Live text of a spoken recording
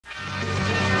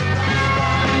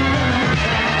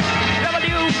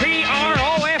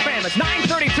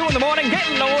morning,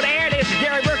 getting low air. This is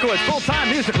Gary Berkowitz, full-time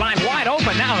music line wide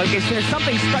open now. If there's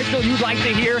something special you'd like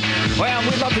to hear, well,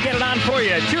 we'd love to get it on for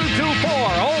you. 224-0101.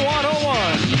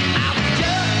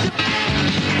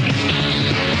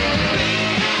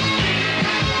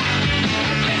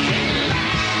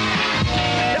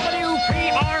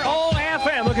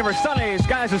 WPRO-FM, looking for sunny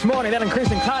skies this morning, then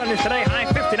increasing cloudiness today.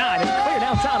 High 59. It's clear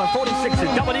downtown on 46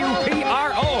 at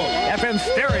WPRO-FM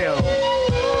stereo.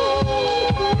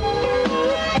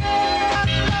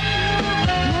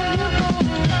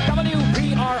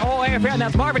 WPRO-FM,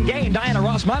 that's Marvin Gaye and Diana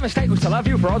Ross. My mistake was to love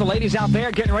you. For all the ladies out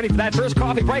there getting ready for that first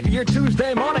coffee break of your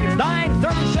Tuesday morning, it's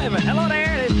 9:37. Hello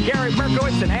there, it's Gary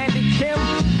Berkowitz and Andy Kim.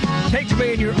 Take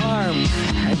me in your arms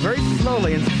and very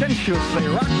slowly and sensuously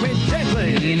rock me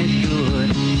gently. Ain't it good?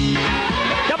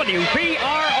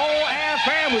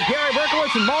 WPRO-FM with Gary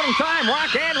Berkowitz and Morning Time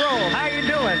Rock and Roll. How you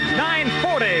doing?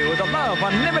 9:40 with the Love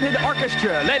Unlimited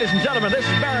Orchestra. Ladies and gentlemen, this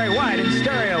is Barry White in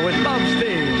stereo with Love's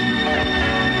Theme.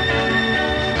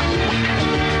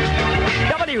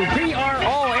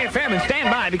 WPRO-FM, and stand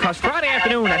by because Friday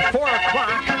afternoon at 4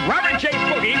 o'clock, Robert J.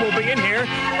 Boogie will be in here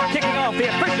kicking off the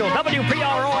official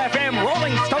WPRO-FM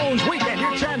Rolling Stones Weekend.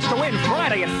 Your chance to win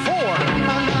Friday at 4.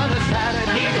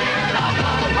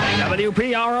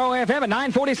 WPRO-FM at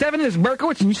 9:47. This is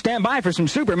Berkowitz, and you stand by for some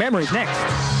super memories next.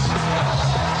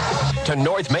 To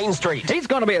North Main Street. It's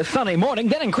going to be a sunny morning,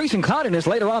 then increasing cloudiness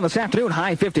later on this afternoon.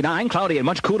 High 59, cloudy and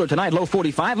much cooler tonight, low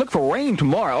 45. Look for rain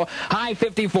tomorrow, high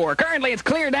 54. Currently, it's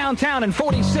clear downtown and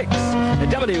 46. The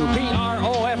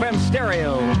WPRO-FM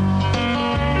stereo.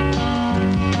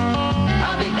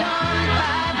 I'll be gone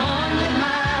 500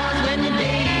 miles when the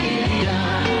day is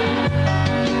done.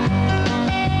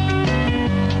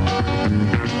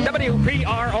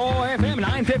 WPRO-FM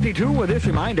 952 with this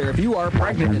reminder. If you are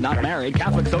pregnant and not married,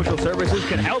 Catholic Social Services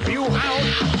can help you out.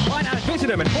 Why not visit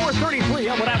them at 433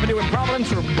 Elmwood Avenue in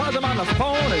Providence or buzz them on the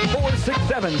phone at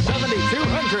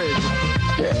 467-7200.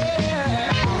 Yeah.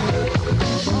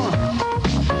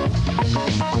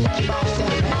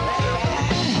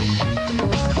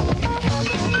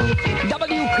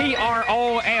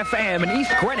 WPRO-FM in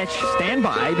East Greenwich, stand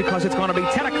by because it's going to be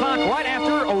 10 o'clock right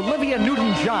after Olivia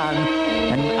Newton-John.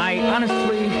 And I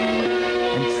honestly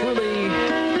and truly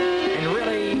and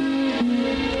really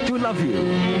do love you.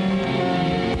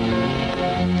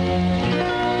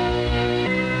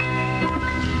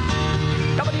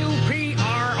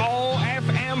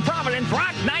 WPRO-FM Providence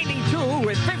Rock 92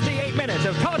 with 58 minutes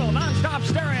of total non-stop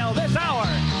stereo this hour.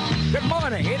 Good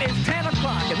morning. It is 10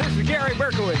 o'clock, and this is Gary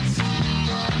Berkowitz.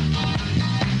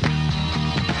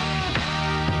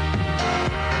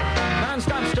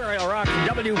 Non-stop stereo rock from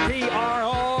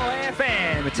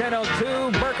WPRO-FM. It's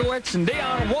 10:02. Berkowitz and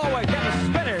Dionne Warwick and the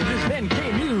Spinners. This then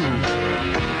came you.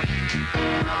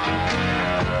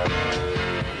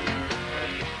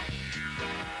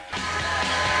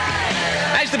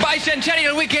 As the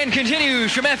bicentennial weekend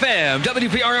continues from FM,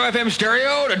 WPRO-FM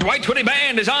stereo, the Dwight Twitty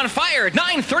Band is on fire at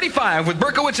 9:35 with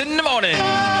Berkowitz in the morning.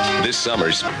 This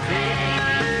summer's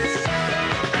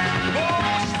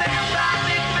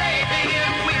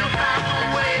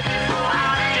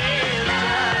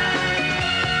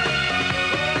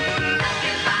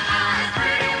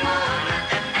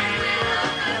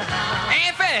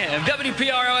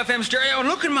WPRO-FM stereo, and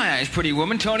look in my eyes, pretty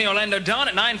woman. Tony Orlando Dawn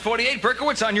at 9:48.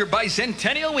 Berkowitz on your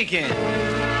bicentennial weekend.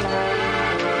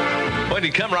 When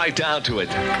you come right down to it,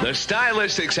 the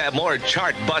Stylistics have more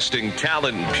chart-busting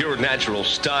talent and pure natural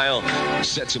style that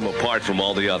sets them apart from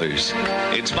all the others.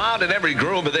 It's found in every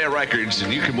groove of their records,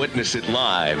 and you can witness it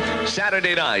live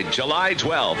Saturday night, July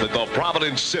 12th at the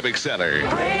Providence Civic Center.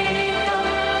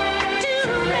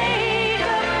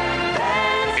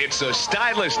 It's the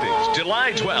Stylistics,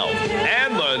 July 12th,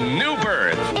 and the New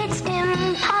Birth. It's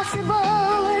impossible.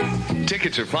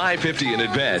 Tickets are $5.50 in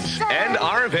advance and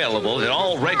are available at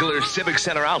all regular Civic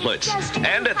Center outlets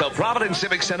and at the Providence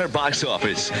Civic Center box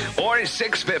office, or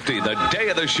 $6.50 the day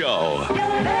of the show.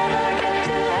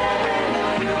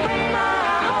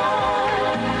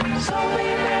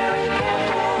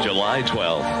 July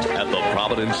 12th at the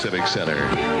Providence Civic Center.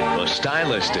 The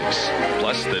Stylistics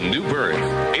plus the New Birth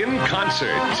in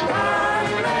concert.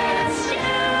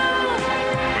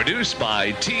 Produced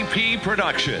by TP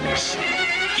Productions.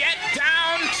 Get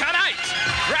down tonight.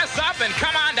 Dress up and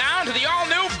come on down to the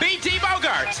all-new BT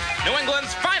Bogarts, New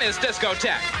England's finest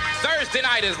discotheque. Thursday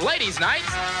night is ladies' night.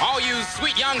 All you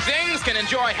sweet young things can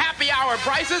enjoy happy hour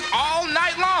prices all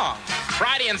night long.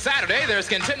 Friday and Saturday, there's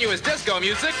continuous disco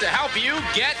music to help you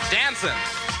get dancing.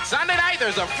 Sunday night,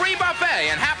 there's a free buffet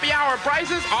and happy hour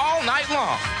prices all night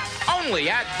long. only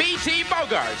at BT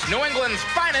Bogart's, New England's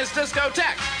finest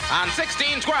discotheque on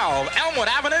 1612 Elmwood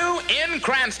Avenue in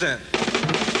Cranston.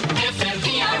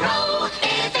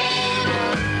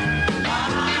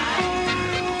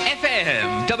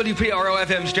 FM,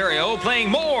 WPRO-FM stereo, playing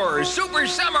more Super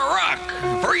Summer Rock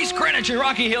for East Greenwich and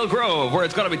Rocky Hill Grove, where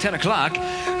it's going to be 10 o'clock,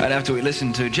 right after we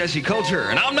listen to Jesse Coulter.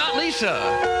 And I'm not Lisa.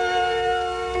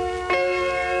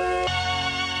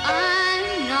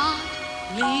 I'm not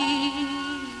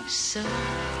Lisa.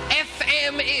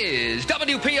 FM is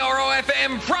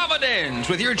WPRO-FM Providence,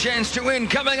 with your chance to win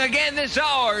coming again this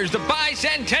hour as the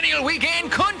bicentennial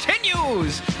weekend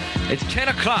continues. It's 10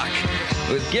 o'clock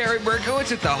with Gary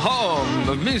Berkowitz at the home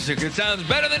of music that sounds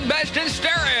better than best in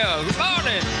stereo. Good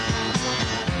morning.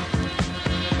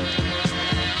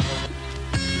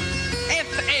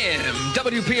 FM,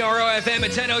 WPRO-FM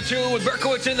at 10:02 with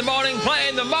Berkowitz in the morning,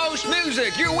 playing the most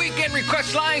music. Your weekend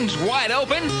request line's wide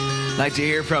open. Like to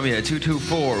hear from you.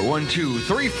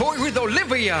 224-1234 with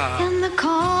Olivia. In the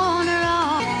corner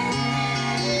of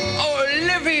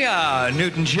Olivia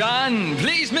Newton-John.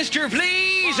 Please, Mr.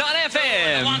 Please on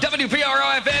FM.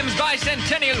 WPRO-FM's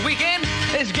bicentennial weekend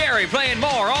is Gary playing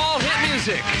more all-hit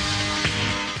music.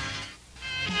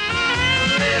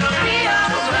 Little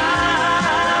Rio's right.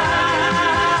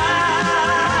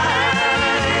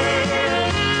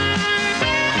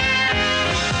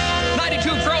 92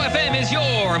 Pro FM is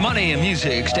your money and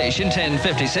music station,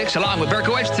 1056, along with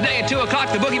Berkowitz. Today at 2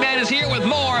 o'clock, the Boogeyman is here with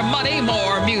more money,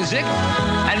 more music,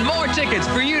 and more tickets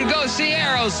for you to go see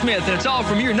Aerosmith. And it's all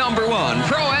from your number one,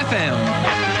 Pro FM.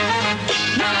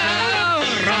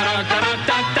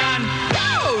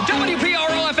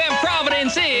 WPRO-FM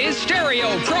Providence is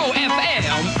Stereo Pro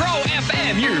FM. Pro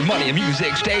FM, your money and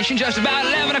music station, just about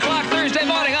 11 o'clock Thursday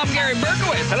morning. I'm Gary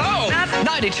Berkowitz. Hello.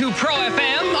 92 Pro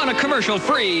FM on a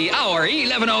commercial-free hour,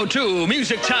 11:02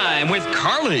 music time with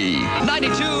Carly.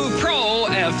 92 Pro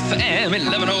FM,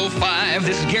 11:05.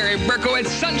 This is Gary Berkowitz.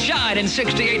 Sunshine and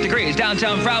 68 degrees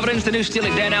downtown Providence. The new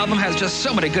Steely Dan album has just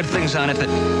so many good things on it that,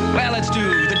 well, let's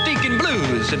do the Deacon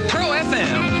Blues at Pro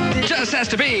FM. It just has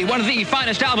to be one of the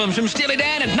finest albums from Steely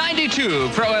Dan at 92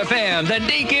 Pro FM, the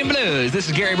Deacon Blues. This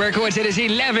is Gary Berkowitz. It is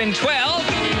 11:12.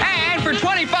 And for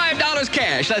 $25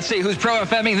 cash, let's see who's Pro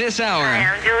FMing this hour.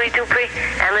 Hi, I'm Julie Dupree.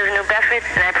 I live in New Bedford,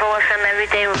 and I Pro FM every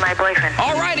day with my boyfriend.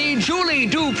 All righty, Julie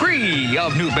Dupree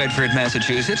of New Bedford,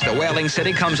 Massachusetts. The Whaling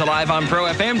City comes alive on Pro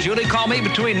FM. Julie, call me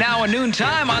between now and noon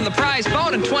time on the prize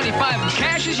phone, and 25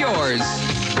 cash is yours.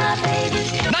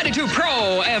 92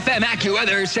 Pro FM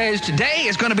AccuWeather says today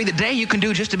is going to be the day you can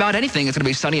do just about anything. It's going to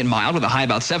be sunny and mild with a high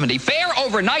about 70. Fair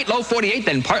overnight, low 48,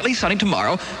 then partly sunny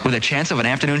tomorrow with a chance of an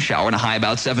afternoon shower and a high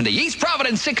about 70. East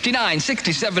Providence, 69,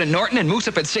 67 in Norton, and Moose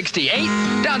up at 68.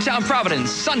 Downtown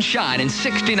Providence, sunshine and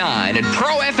 69 at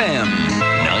Pro FM.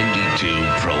 92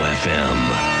 Pro FM.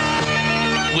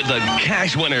 With the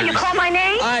cash winners. You call my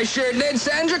name? I sure did,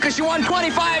 Sandra, because you won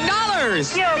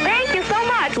 $25. Yo, thank you so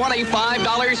much.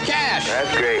 $25 cash.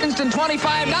 That's great. Instant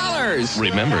 $25.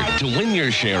 Remember, to win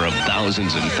your share of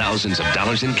thousands and thousands of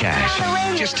dollars in cash,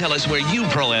 just tell us where you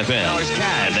Pro FM,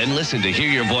 and then listen to hear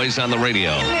your voice on the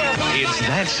radio. It's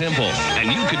that simple,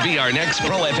 and you could be our next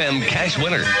Pro FM cash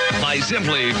winner by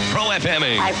simply Pro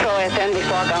FMing. I Pro FM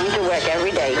before going to work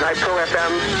every day. I Pro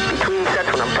FM between sets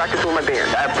when I'm practicing with my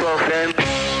band. I Pro FM.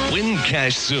 Win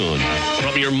cash soon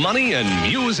from your money and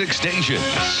music station,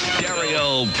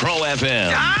 Stereo Pro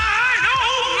FM.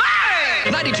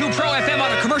 92 Pro FM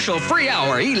on a commercial-free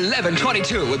hour,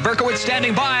 11:22, with Berkowitz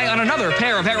standing by on another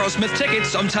pair of Aerosmith tickets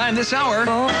sometime this hour.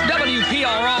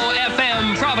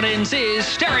 WPRO-FM Providence is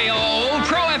Stereo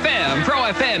Pro FM. Pro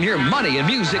FM, your money and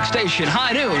music station,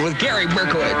 high noon with Gary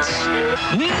Berkowitz.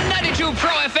 92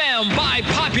 Pro FM by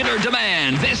popular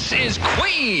demand. This is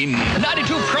Queen.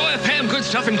 92 Pro FM, good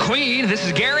stuff in Queen. This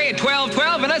is Gary at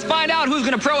 12:12, and let's find out who's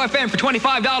going to Pro FM for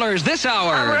 $25 this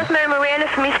hour. I'm Rosemary Miranda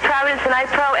from East Providence, and I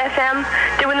Pro FM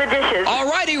doing the dishes. All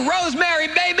righty, Rosemary,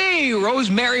 baby.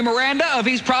 Rosemary Miranda of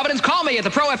East Providence. Call me at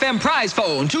the Pro FM prize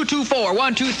phone,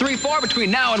 224-1234, between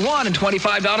now and 1, and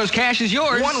 $25 cash is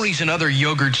yours. One reason other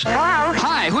yogurts. Hello?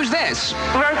 Hi, who's this?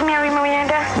 Rosemary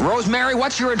Miranda, Rosemary,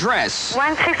 what's your address?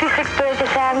 166 Burgess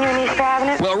Avenue in East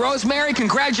Providence. Well, Rosemary,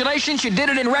 congratulations. You did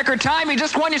it in record time. You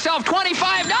just won yourself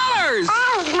 $25.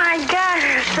 Oh, my God.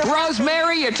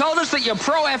 Rosemary, you told us that you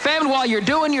Pro FM while you're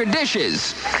doing your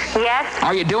dishes. Yes?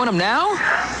 Are you doing them now?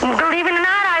 Believe it or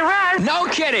not, I was. No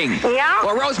kidding. Yeah?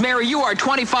 Well, Rosemary, you are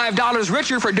 $25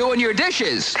 richer for doing your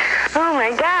dishes. Oh, my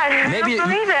God. I Maybe don't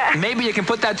believe it. Maybe you can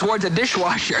put that towards a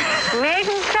dishwasher.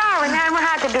 Maybe so, and then I won't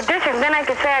have to do dishes. Then I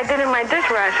could say I did it in my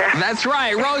dishwasher. That's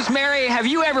right. Rosemary, have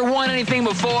you ever won anything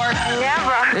before?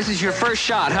 Never. This is your first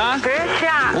shot, huh? First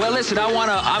shot. Well, listen,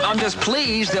 I'm just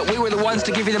pleased that we were the ones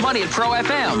to give you the money at Pro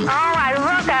FM. Oh, I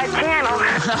love that channel.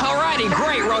 All righty,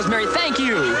 great, Rosemary. Thank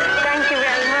you. Thank you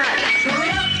very much.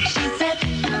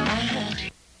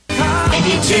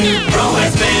 92 Pro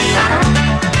FM.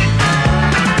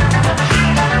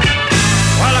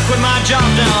 Well, I quit my job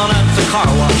down at the car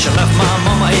wash. I left my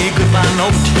mama a goodbye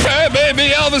note. Hey, baby,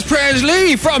 Elvis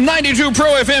Presley from 92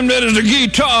 Pro FM. That is the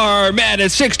Guitar Man at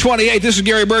 628. This is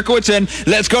Gary Berkowitz, and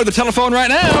let's go to the telephone right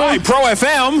now. All right, Pro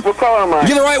FM. What color am I?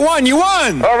 You're the right one. You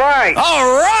won. All right. All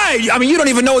right. I mean, you don't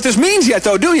even know what this means yet,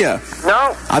 though, do you?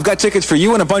 No. I've got tickets for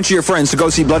you and a bunch of your friends to go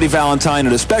see Bloody Valentine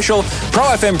at a special Pro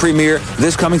FM premiere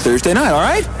this coming Thursday night, all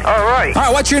right? All right. All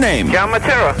right, what's your name? John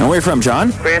Matera. And where are you from,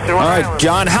 John? Branson, All right, Island.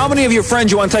 John, how many of your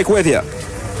friends you want to take with you?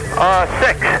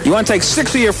 6. You want to take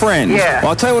 6 of your friends? Yeah. Well,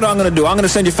 I'll tell you what I'm going to do. I'm going to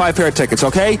send you 5 pair of tickets,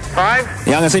 okay? 5? Yeah, I'm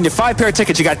going to send you 5 pair of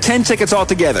tickets. You got 10 tickets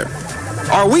altogether.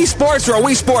 Are we sports or are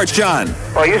we sports, John?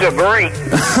 Oh, you're great.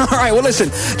 All right, well, listen,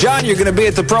 John, you're going to be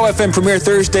at the Pro FM premiere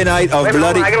Thursday night of Wait a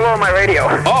minute, Bloody... I got to lower my radio.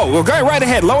 Oh, well, go right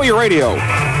ahead. Lower your radio.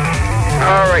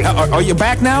 All right. Are you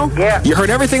back now? Yeah. You heard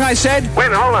everything I said? Wait a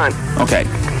minute, hold on. Okay.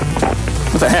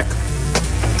 What the heck?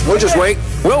 We'll just wait.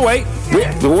 We'll wait.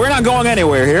 We're not going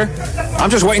anywhere here. I'm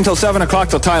just waiting until 7 o'clock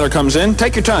till Tyler comes in.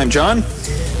 Take your time, John.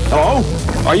 Oh,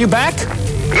 are you back?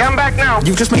 Yeah, I'm back now.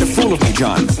 You just made a fool of me,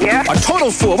 John. Yeah? A total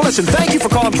fool. Well, listen, thank you for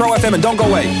calling Pro FM, and don't go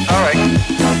away. All right.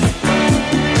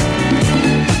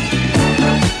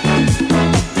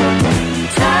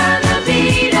 Turn the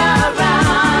beat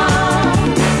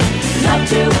around. Love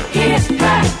to hear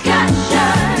percussion.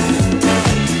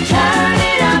 Turn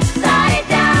it upside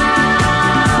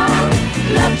down.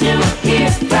 Love to hear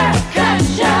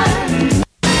percussion.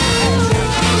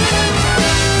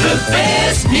 The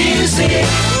best music,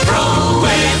 Pro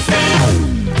FM.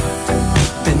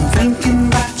 Been thinking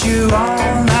about you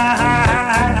all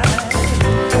night.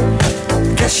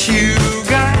 Guess you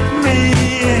got me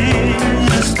in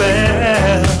a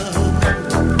spell.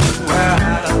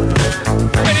 Wow.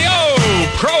 Radio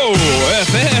Pro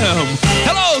FM.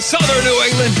 Hello, Southern New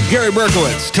England. Gary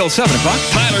Berkowitz. Till 7 o'clock.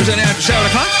 Tyler's in after 7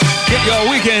 o'clock. Get your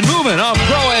weekend moving on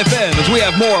Pro FM as we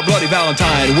have more Bloody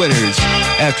Valentine winners.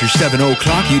 After 7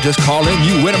 o'clock, you just call in.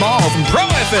 You win them all from Pro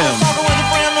FM. Talking with a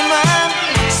friend of mine.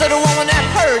 Said a woman that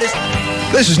heard us.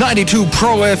 This is 92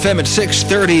 Pro FM at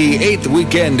 6:38. The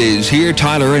weekend is here.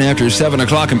 Tyler in after 7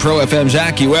 o'clock, and Pro FM's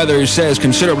AccuWeather says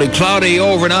considerably cloudy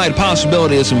overnight.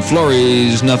 Possibility of some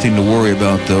flurries. Nothing to worry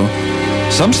about, though.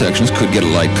 Some sections could get a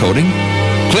light coating.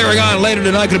 Clearing on later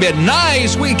tonight. Going to be a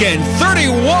nice weekend.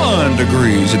 31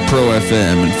 degrees at Pro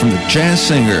FM. And from the jazz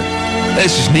singer,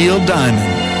 this is Neil Diamond.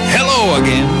 Hello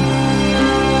again.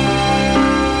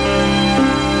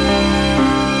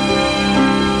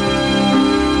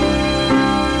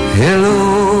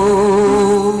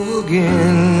 Hello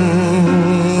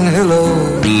again.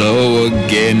 Hello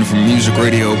again from Music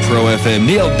Radio Pro FM.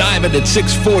 Neil Diamond at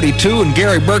 6:42 and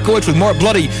Gary Berkowitz with more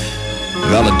Bloody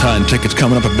Valentine tickets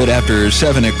coming up a bit after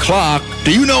 7 o'clock.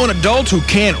 Do you know an adult who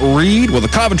can't read? Well, the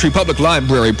Coventry Public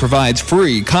Library provides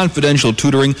free confidential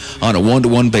tutoring on a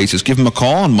one-to-one basis. Give them a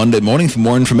call on Monday morning for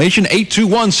more information.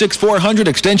 821-6400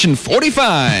 extension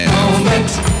 45.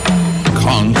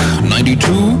 Conk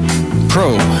 92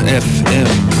 Pro FM.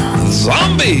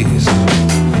 Zombies.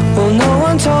 Well, no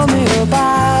one told me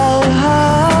about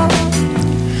her,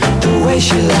 the way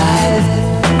she lied.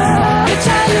 They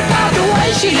tell you about the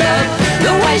way she looked,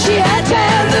 the way she had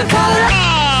tan, the color.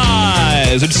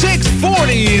 At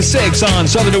 6:46 on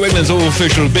Southern New England's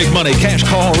official Big Money Cash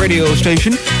Call radio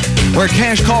station, where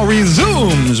Cash Call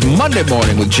resumes Monday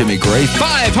morning with Jimmy Gray.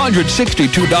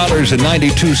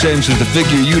 $562.92 is the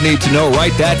figure you need to know.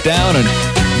 Write that down, and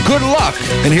good luck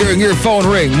in hearing your phone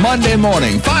ring Monday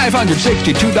morning.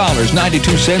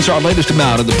 $562.92, our latest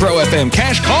amount of the Pro FM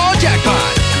Cash Call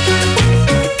Jackpot.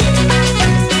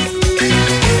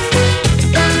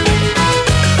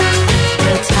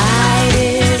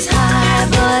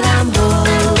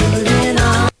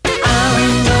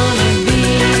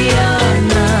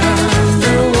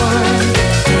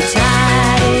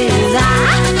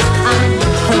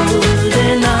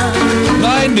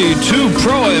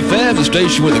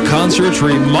 station with the concerts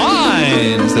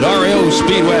reminds that REO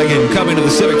Speedwagon coming to the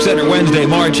Civic Center Wednesday,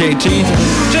 March 18th.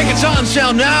 Tickets on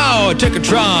sale now at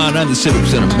Ticketron and the Civic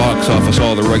Center box office,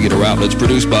 all the regular outlets.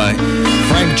 Produced by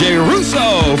Frank J.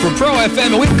 Russo for Pro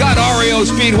FM. And we've got REO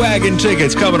Speedwagon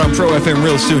tickets coming on Pro FM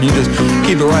real soon. You just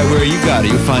keep it right where you got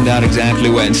it. You'll find out exactly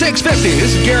when. 6:50.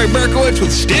 This is Gary Berkowitz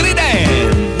with Steely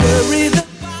Dan. Worry the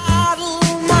bottle,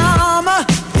 mama.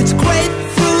 It's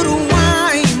grapefruit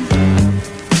wine.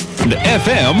 The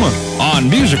FM on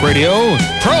Music Radio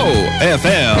Pro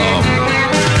FM.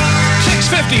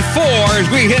 6:54 as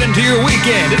we head into your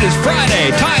weekend. It is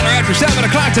Friday. Tyler after 7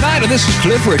 o'clock tonight, and this is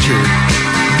Cliff Richard.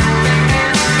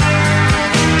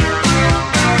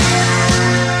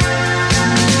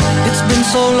 It's been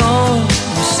so long.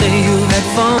 You say you had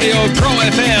fun. Radio Pro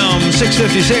FM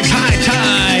 656 High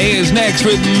Tie is next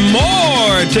with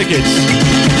more tickets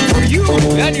for you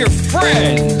and your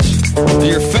friends,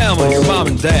 your family, your mom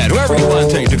and dad, whoever you want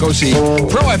to take to go see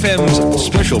Pro FM's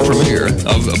special premiere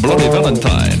of Bloody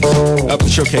Valentine up at the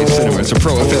Showcase Cinema. It's a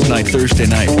Pro FM night Thursday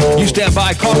night. You stand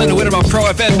by, call in to win it on Pro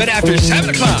FM, but after 7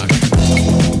 o'clock.